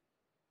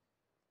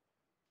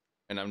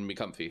 And I'm gonna be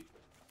comfy.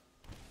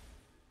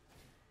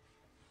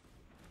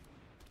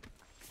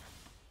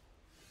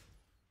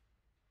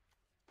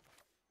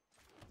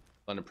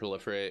 Thunder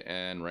Proliferate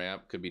and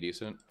Ramp could be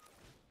decent.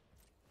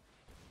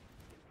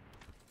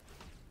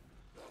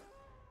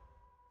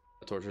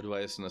 A torture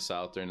device in the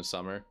south during the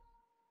summer.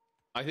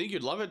 I think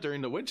you'd love it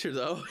during the winter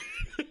though.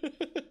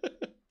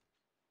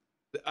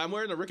 I'm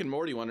wearing the Rick and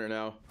Morty one right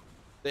now.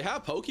 They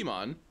have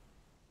Pokemon.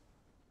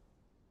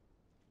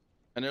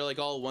 And they're like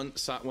all one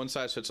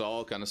size fits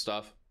all kind of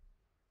stuff.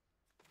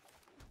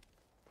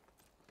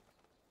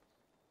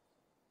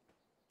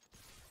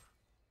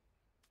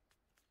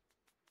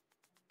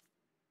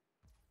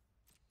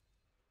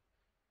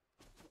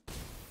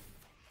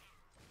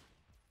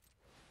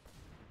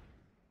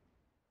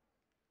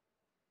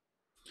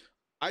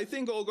 I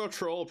think Olgo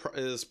Troll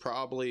is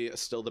probably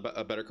still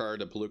a better card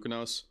than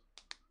Polukranos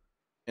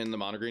in the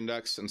mono green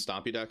decks and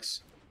Stompy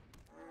decks.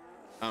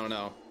 I don't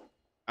know.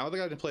 I don't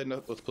think I've played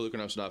with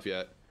Polukranos enough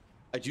yet.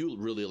 I do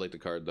really like the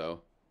card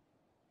though.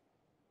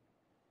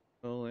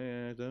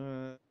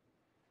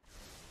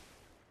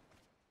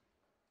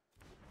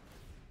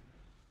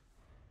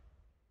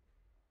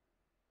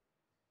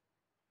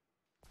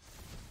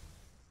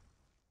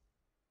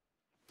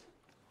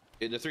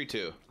 Into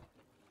 3/2.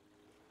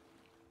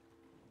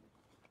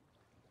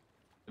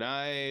 Can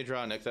I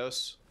draw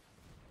Nykthos?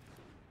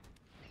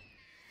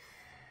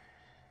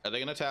 Are they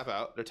gonna tap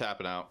out? They're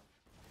tapping out.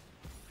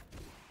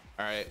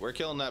 All right, we're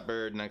killing that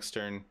bird next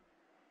turn.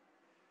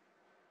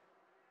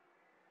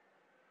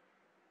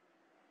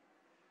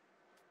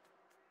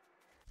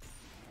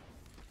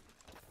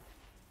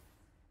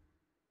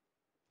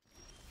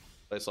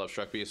 Play still have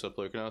Struck Beast with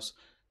Polukranos.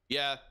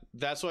 Yeah,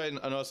 that's what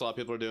I noticed a lot of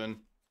people are doing.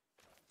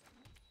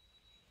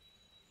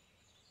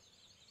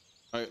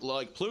 All right,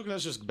 like Polukranos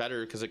is just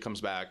better because it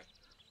comes back.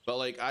 But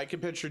like I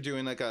can picture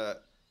doing like I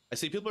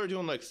see people are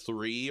doing like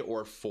 3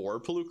 or 4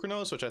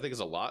 Polukranos, which I think is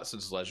a lot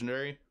since it's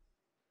legendary.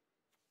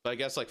 But I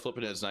guess like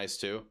flipping it is nice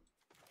too.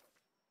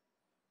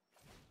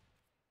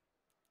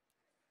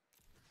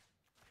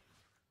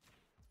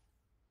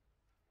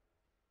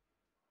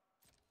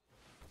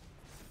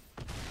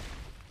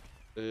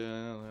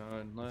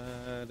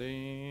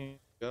 Letting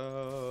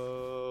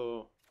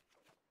go.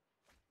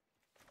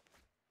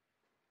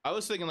 I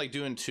was thinking like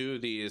doing 2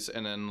 of these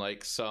and then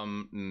like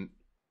some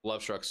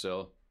Love Struck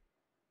still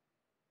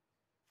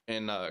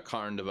in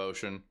Karn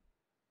Devotion.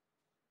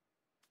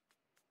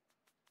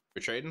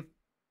 We're trading?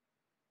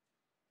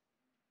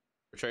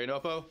 We're trading,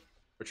 Oppo?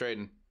 We're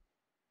trading.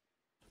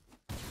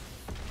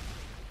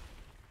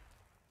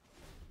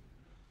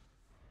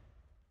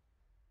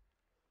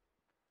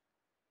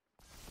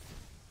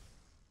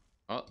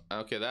 Oh,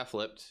 okay, that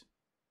flipped.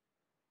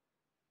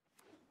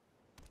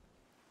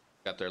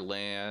 Got their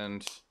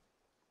land.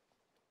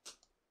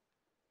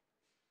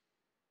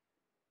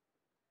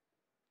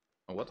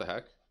 Oh, what the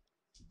heck?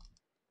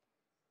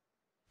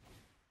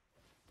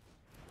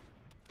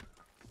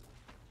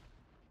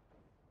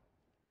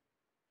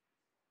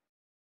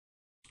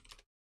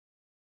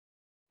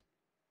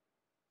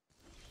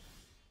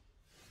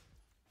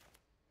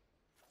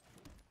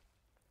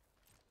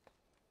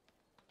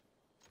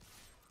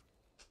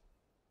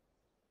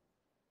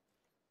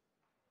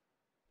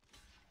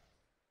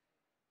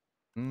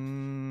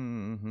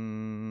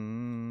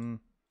 Mm-hmm.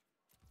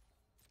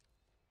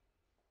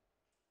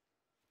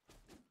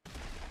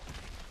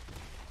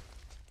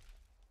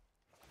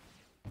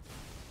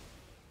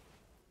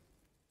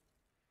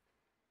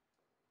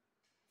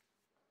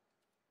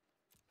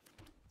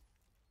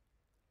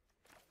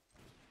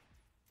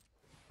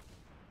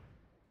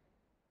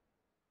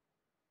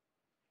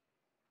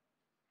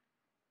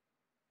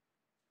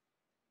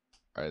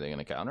 Are they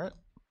gonna counter it?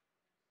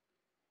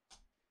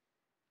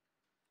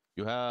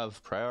 You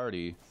have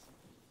priority.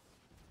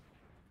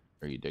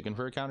 Are you digging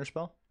for a counter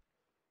spell?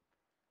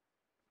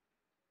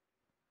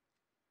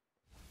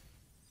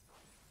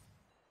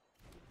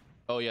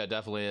 Oh yeah,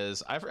 definitely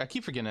is. I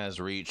keep forgetting it has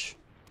reach.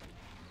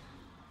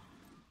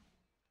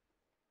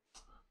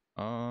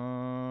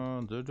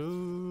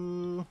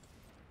 The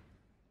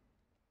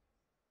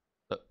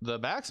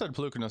backside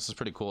Polukranos is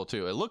pretty cool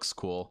too. It looks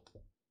cool.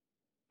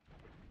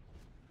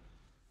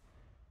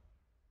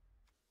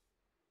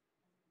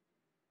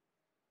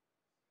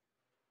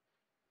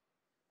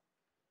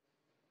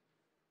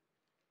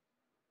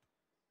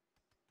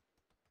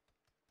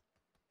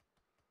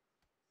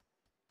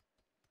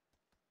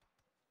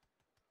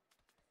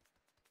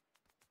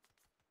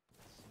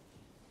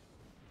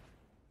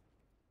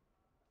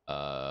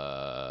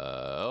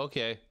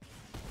 Okay.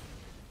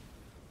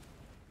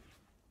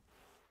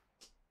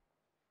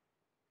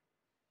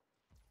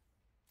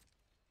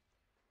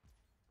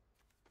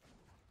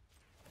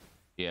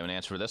 Do you have an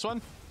answer for this one?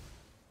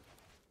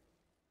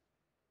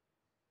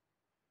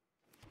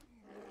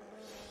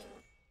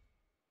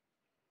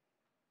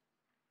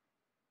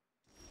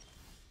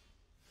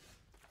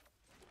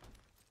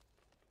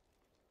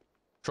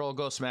 Troll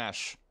go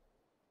smash.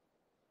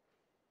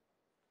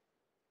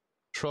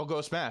 Troll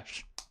go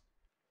smash.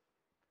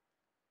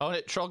 Own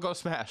it, troll go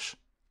smash.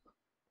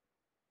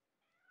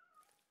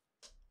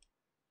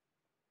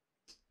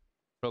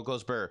 Troll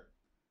goes burr.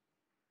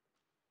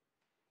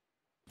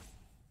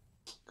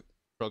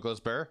 Troll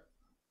goes burr.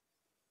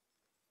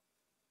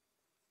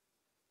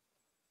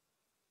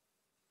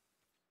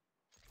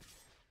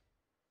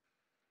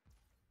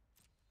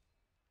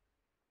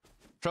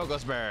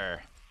 Trogos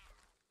Bear.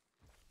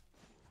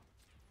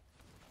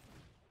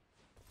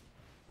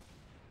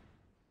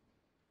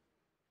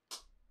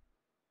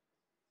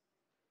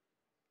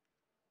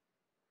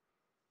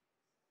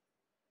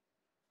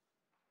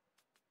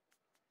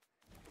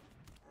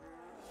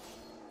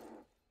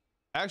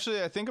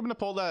 Actually, I think I'm gonna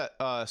pull that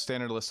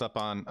standard list up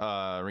on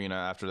Arena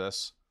after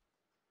this.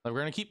 Like,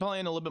 we're gonna keep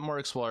playing a little bit more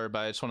Explorer, but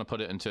I just want to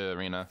put it into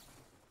Arena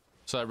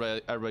so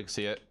everybody can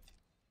see it.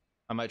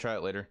 I might try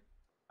it later.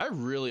 I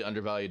really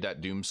undervalued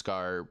that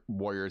Doomscar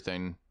warrior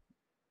thing.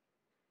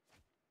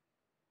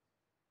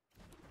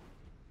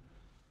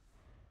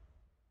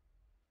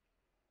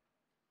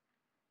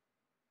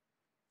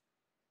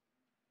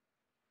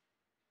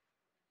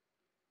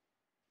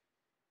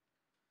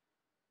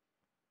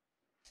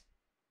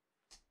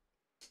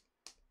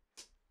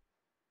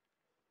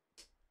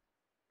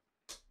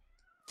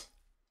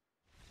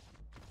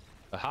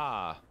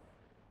 Aha!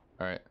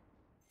 All right.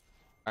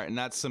 All right, and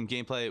that's some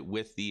gameplay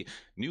with the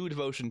new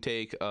devotion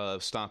take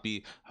of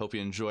Stompy. Hope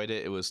you enjoyed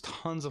it. It was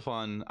tons of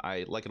fun.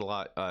 I like it a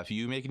lot. If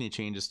you make any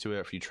changes to it,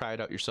 if you try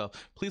it out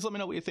yourself, please let me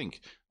know what you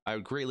think. I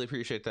would greatly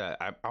appreciate that.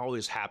 I'm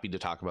always happy to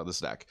talk about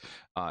this deck.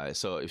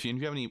 So if you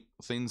have any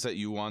things that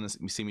you want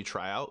to see me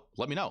try out,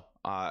 let me know.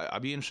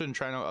 I'd be interested in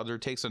trying out other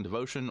takes on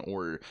Devotion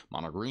or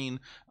Mono Green,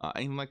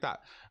 anything like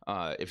that.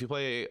 If you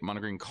play Mono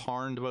Green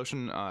Karn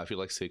Devotion, if you'd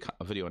like to see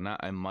a video on that,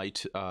 I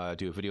might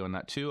do a video on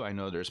that too. I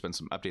know there's been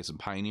some updates in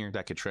Pioneer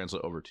that could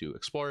translate over to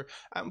Explorer.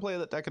 I haven't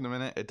played that deck in a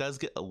minute. It does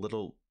get a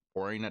little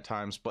boring at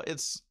times, but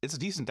it's a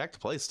decent deck to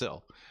play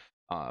still.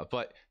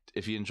 But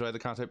if you enjoy the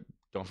content,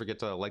 don't forget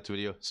to like the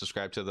video,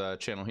 subscribe to the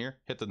channel here,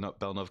 hit the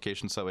bell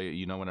notification so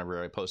you know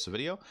whenever I post a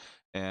video,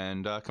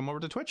 and come over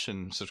to Twitch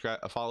and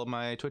follow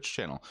my Twitch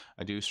channel.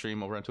 I do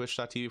stream over on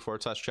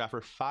twitch.tv/Jaffer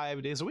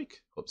 5 days a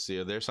week. Hope to see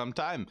you there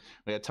sometime.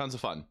 We had tons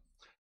of fun.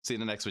 See you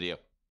in the next video.